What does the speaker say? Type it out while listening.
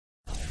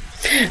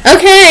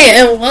Okay,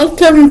 and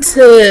welcome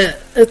to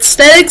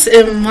Aesthetics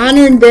in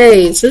Modern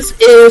Days. This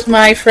is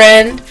my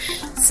friend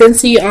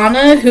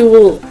Cynthiana who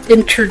will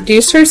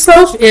introduce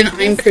herself, and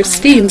I'm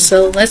Christine,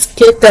 so let's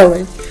get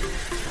going.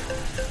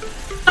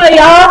 Hello,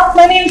 y'all.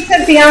 My name's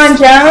Cynthia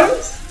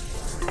Jones.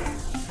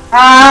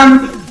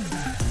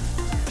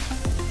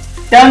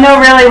 Don't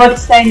know really what to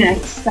say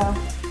next, so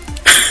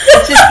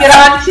let's just get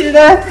on to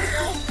the.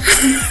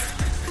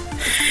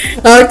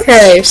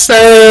 Okay,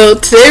 so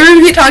today we're going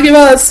to be talking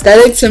about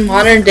aesthetics in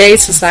modern day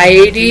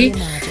society,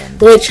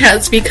 which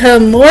has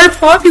become more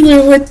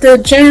popular with the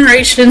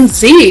Generation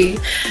Z.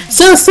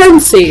 So,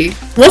 Sensi,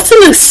 what's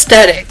an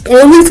aesthetic?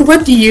 Or at least,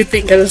 what do you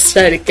think an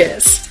aesthetic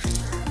is?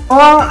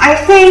 Well, I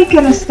think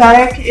an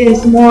aesthetic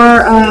is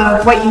more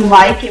of what you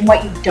like and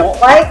what you don't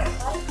like.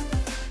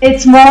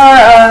 It's more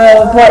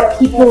of what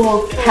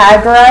people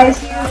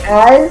categorize you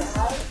as,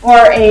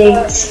 or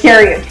a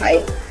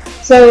stereotype.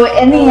 So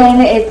in the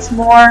end, it's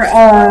more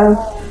of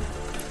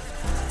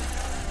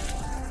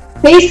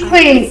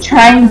basically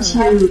trying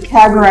to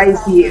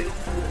categorize you.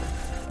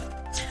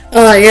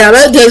 Yeah,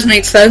 that does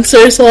make sense.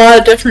 There's a lot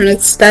of different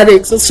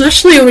aesthetics,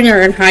 especially when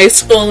you're in high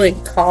school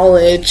and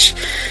college.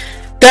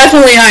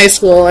 Definitely high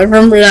school, I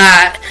remember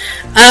that.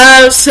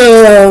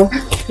 So,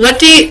 what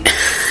do you...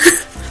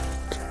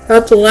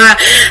 Not to laugh.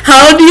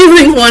 How do you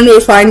think one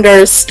would find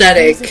our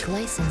aesthetic?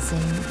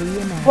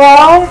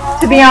 Well,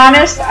 to be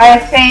honest, I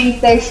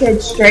think they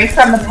should stray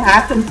from the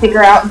pack and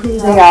figure out who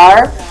they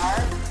are.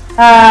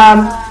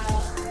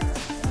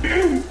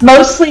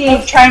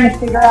 Mostly trying to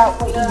figure out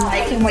what you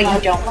like and what you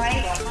don't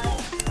like,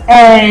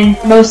 and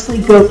mostly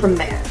go from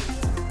there.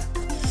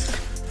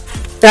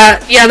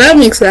 That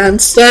makes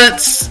sense.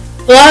 That's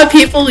a lot of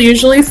people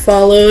usually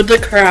follow the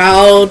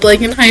crowd,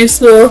 like in high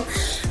school.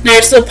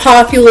 There's the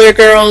popular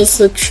girls,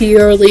 the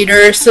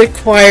cheerleaders, the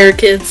choir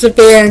kids, the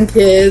band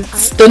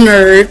kids, the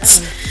nerds,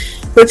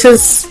 which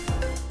is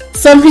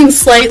something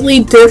slightly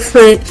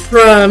different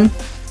from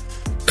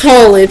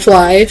college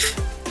life.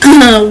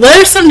 What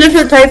are some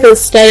different type of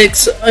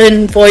aesthetics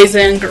in boys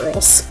and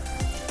girls?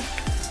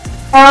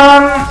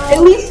 At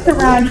least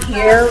around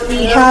here,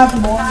 we have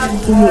more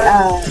of the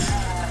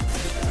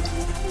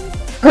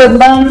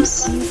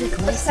hoodlums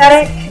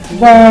aesthetic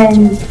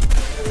than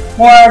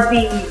more of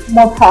the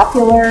more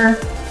popular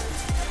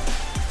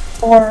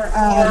or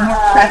more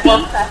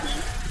preppy.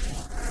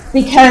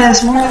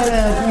 Because one of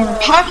the more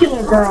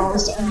popular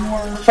girls are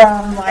more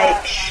from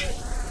like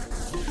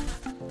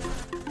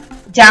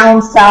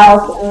down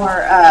south,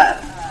 or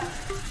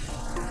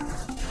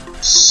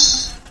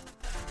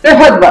they're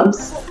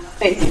hoodlums,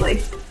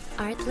 basically.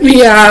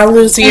 Yeah,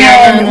 Louisiana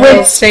and all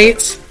those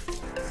states.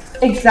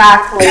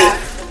 Exactly.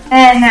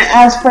 And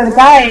as for the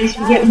guys,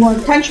 we get more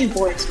country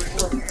boys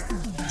around here.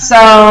 So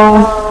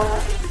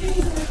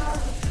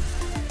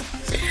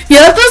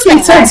yeah, that does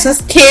make sense.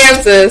 It's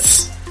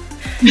Kansas.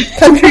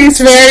 Country is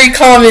very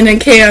common in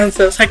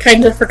Kansas. I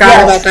kind of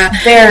forgot about that.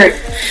 Very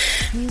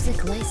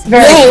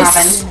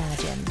common.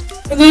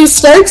 The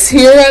aesthetics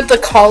here at the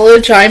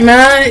college I'm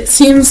at, it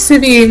seems to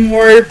be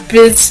more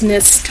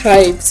business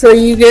type. So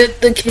you get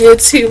the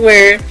kids who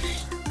wear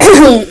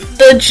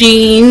the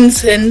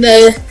jeans and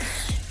the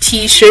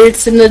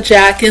t-shirts and the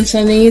jackets,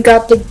 and then you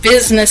got the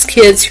business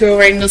kids who are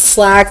wearing the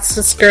slacks,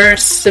 the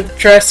skirts, the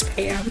dress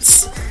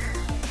pants.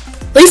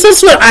 At least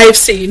that's what I've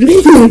seen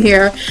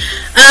here.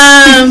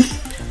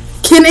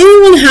 Can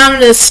anyone have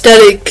an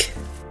aesthetic?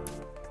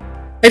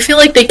 I feel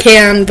like they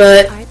can,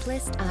 but...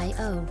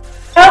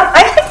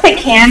 I think they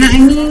can. I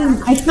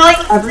mean, I feel like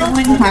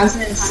everyone has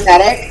an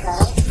aesthetic,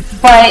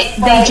 but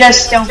they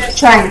just don't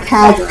try and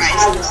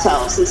categorize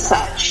themselves as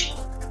such.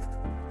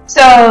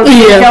 So,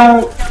 they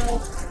don't...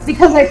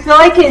 Because I feel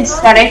like an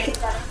aesthetic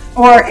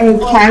or a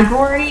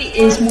category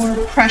is more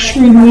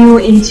pressuring you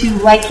into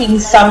liking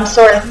some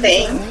sort of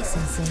thing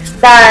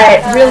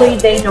that really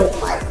they don't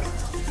like.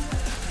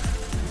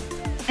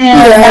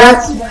 And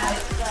that's what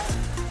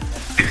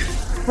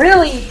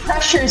really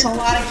pressures a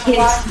lot of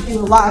kids to do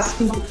a lot of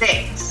stupid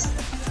things.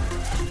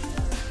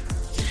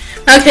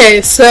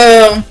 Okay,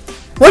 so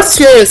what's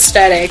your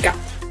aesthetic?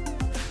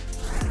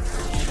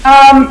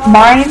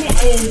 Mine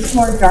is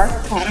more dark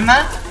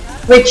Fatima,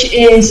 which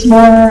is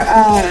more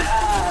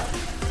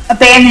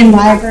abandoned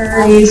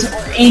libraries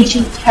or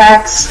ancient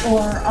texts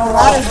or a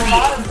lot of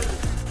reading.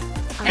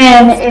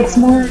 And it's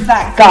more of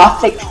that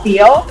gothic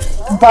feel,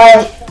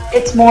 but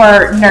it's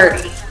more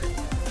nerdy.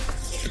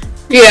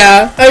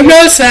 Yeah, I've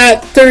noticed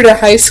that through the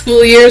high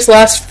school years,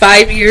 last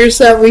 5 years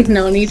that we've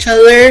known each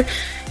other,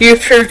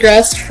 you've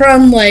progressed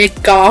from,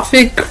 like,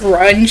 gothic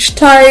grunge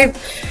type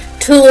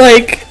to,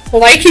 like,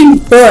 liking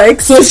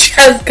books, which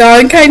has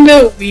gone kind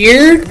of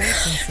weird,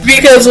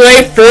 because when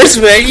I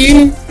first met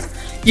you,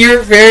 you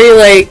were very,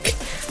 like,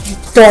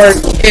 dark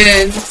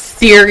and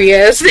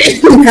serious,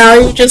 and now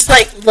you're just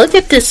like, look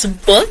at this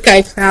book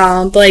I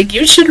found, like,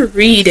 you should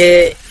read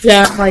it.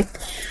 Yeah, I'm like,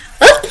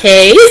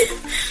 okay.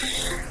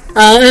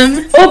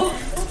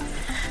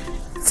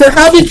 So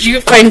how did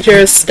you find your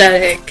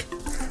aesthetic?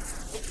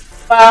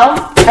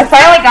 Well, I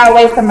finally got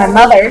away from my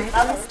mother.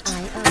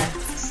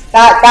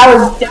 That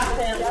was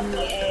definitely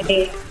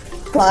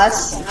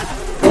plus.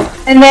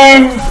 And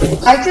then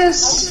I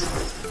just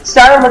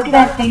started looking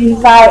at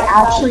things I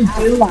actually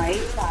do like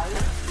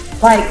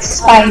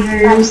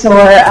spiders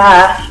or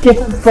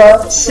different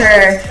books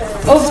or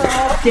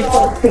overall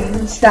different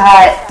things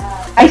that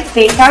I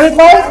think I would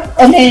like,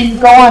 and then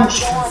go on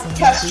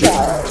test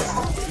trials,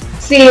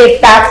 see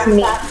if that's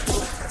me.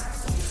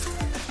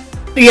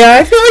 Yeah,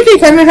 I feel like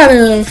it kind of had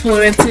an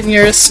influence in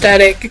your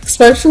aesthetic,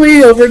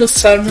 especially over the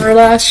summer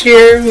last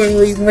year when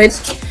we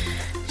went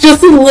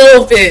just a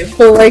little bit,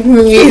 but like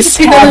when we used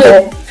to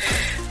go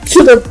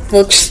to the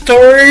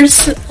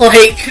bookstores,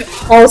 like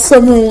all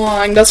summer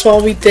long. That's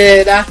what we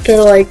did after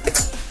like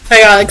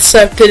I got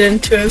accepted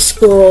into a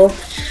school.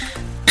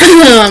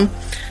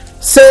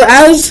 So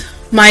as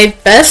my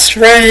best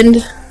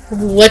friend,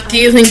 what do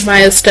you think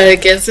my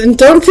aesthetic is? And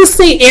don't just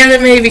say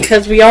anime,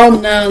 because we all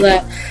know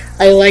that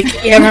I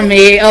like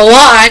anime a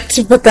lot,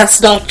 but that's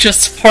not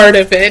just part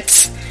of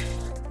it.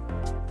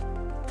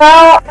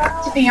 Well,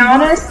 to be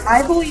honest,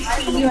 I've always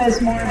seen you as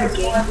more of a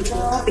game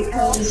girl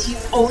because you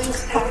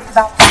always talk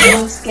about the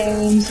newest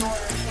games or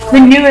the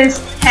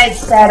newest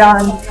headset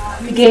on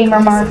the gamer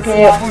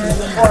market or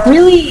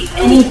really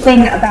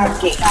anything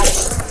about games.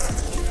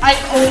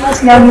 I've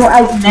always known you,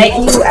 I've met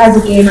you as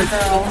a gamer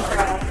girl.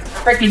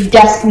 Freaking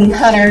Destiny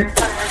Hunter.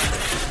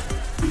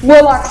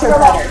 Warlocks are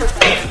better.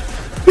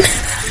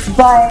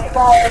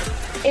 But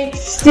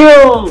it's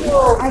still,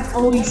 I've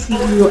always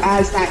seen you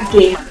as that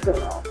gamer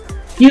girl.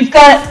 You've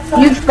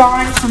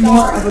gone from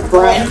more of a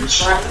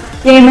brunch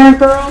gamer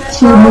girl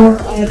to more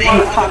of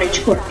a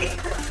cottagecore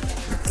gamer.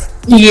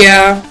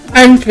 Yeah,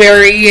 I'm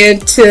very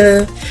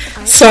into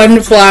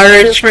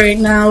sunflowers right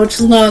now, which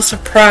is not a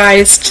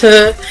surprise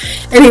to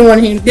anyone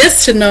who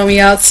gets to know me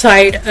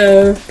outside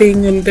of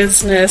being in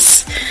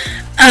business.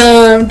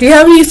 Do you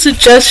have any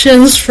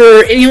suggestions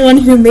for anyone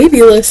who may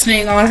be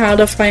listening on how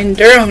to find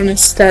their own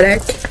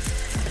aesthetic?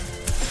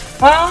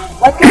 Well,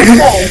 like I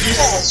said,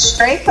 just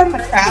straight from the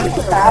crowd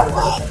to crowd,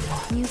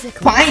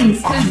 find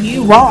who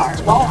you are.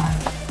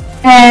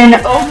 And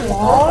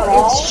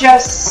overall, it's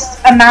just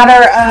a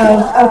matter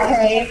of,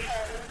 okay,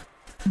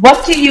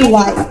 what do you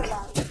like?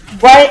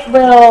 What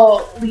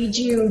will lead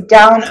you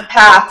down a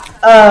path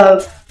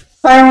of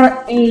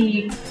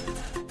finding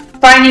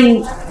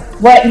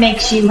what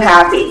makes you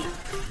happy?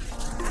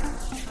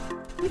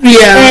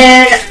 Yeah.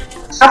 And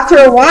after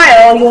a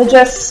while, you'll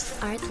just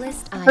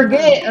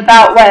forget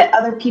about what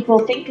other people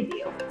think of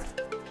you.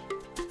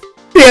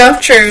 Yeah,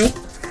 true.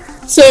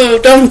 So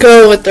don't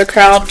go with the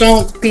crowd.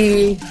 Don't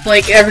be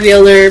like every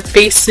other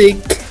basic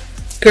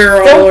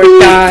girl or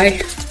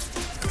guy.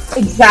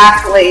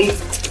 Exactly.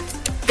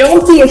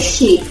 Don't be a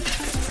sheep,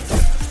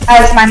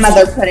 as my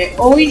mother put it.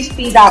 Always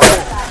be that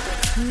way.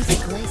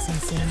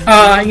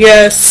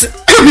 Yes.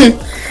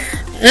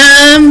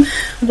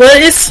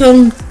 What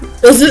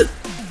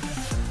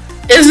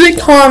is it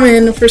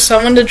common for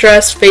someone to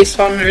dress based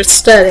on their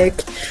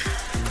aesthetic?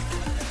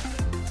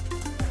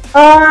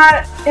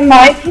 In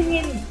my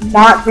opinion,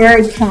 not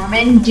very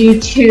common due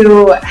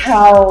to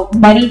how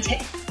money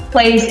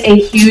plays a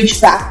huge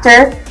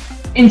factor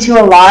into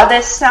a lot of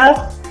this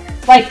stuff.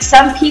 Like,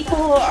 some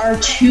people are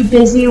too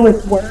busy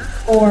with work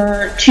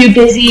or too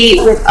busy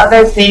with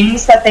other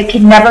things that they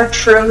can never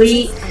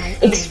truly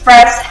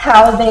express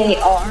how they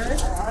are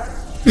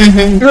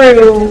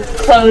through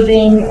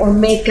clothing or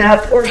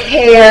makeup or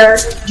hair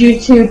due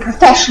to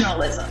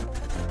professionalism.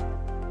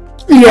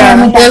 Yeah,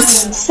 and with that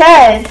being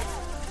said,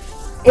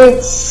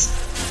 it's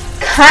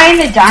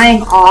kind of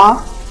dying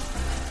off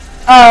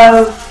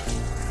of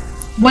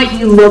what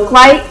you look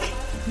like,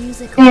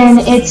 and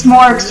it's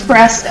more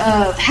expressed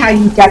of how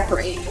you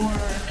decorate or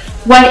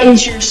what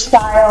is your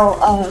style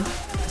of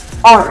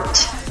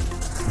art.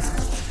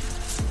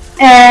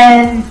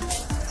 And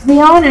to be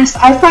honest,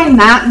 I find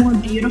that more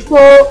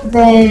beautiful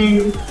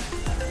than,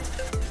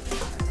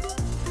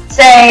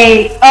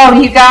 say, oh,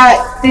 you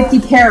got 50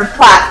 pair of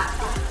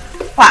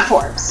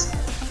platforms.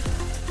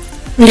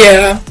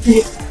 Yeah.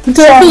 I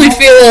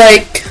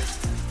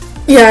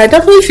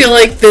definitely feel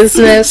like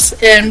business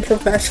and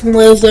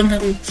professionalism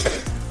in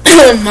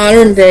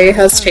modern day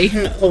has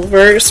taken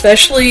over,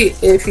 especially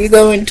if you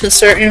go into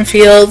certain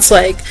fields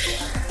like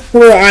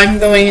where I'm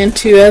going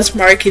into as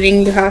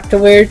marketing. You have to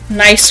wear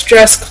nice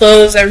dress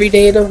clothes every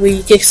day of the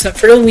week except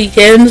for the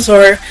weekends,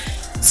 or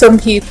some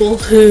people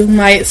who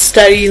might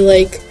study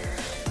like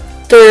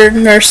their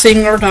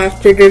nursing or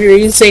doctor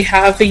degrees, they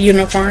have a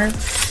uniform.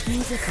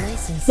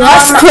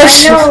 Last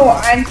question.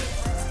 I know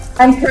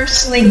I'm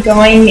personally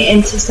going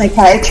into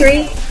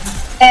psychiatry,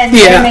 and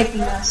they're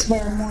making us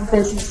wear more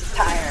business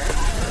attire,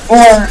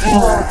 or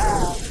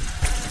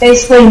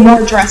basically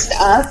more dressed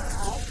up.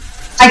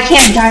 I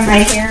can't dye my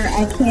hair,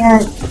 I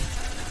can't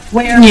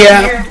wear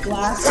weird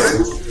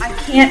glasses, I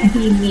can't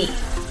be me.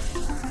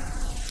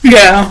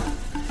 Yeah.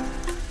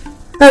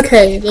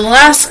 Okay, the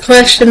last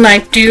question I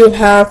do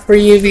have for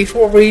you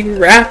before we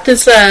wrap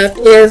this up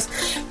is,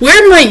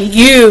 where might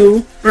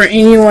you, or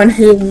anyone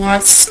who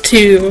wants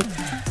to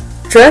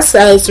dress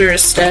as their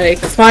aesthetic,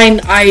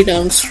 find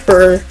items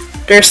for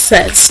their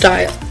set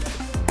style?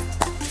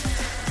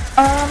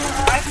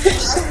 I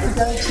personally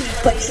go to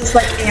places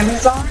like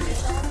Amazon.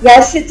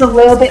 Yes, it's a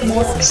little bit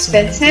more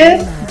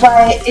expensive,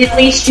 but at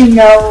least you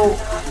know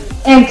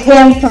and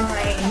can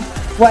find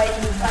what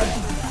you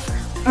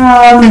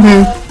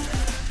like.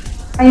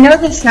 I know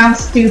this sounds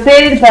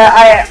stupid, but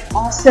I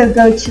also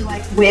go to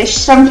like Wish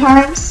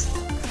sometimes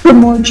for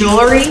more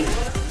jewelry,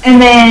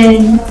 and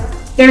then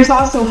there's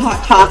also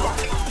Hot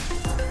Topic.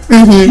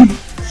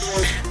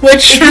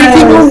 Which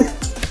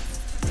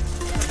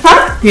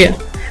yeah.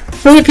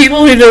 For the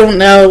people who don't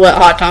know what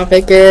Hot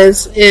Topic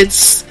is,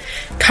 it's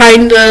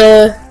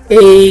kinda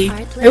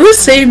I would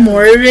say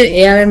more of an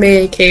anime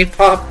and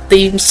K-pop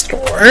themed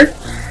store.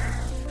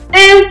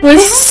 And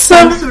with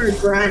some sort of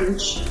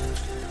grunge.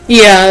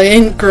 Yeah,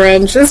 and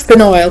grunge. It's been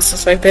a while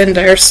since I've been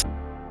there. So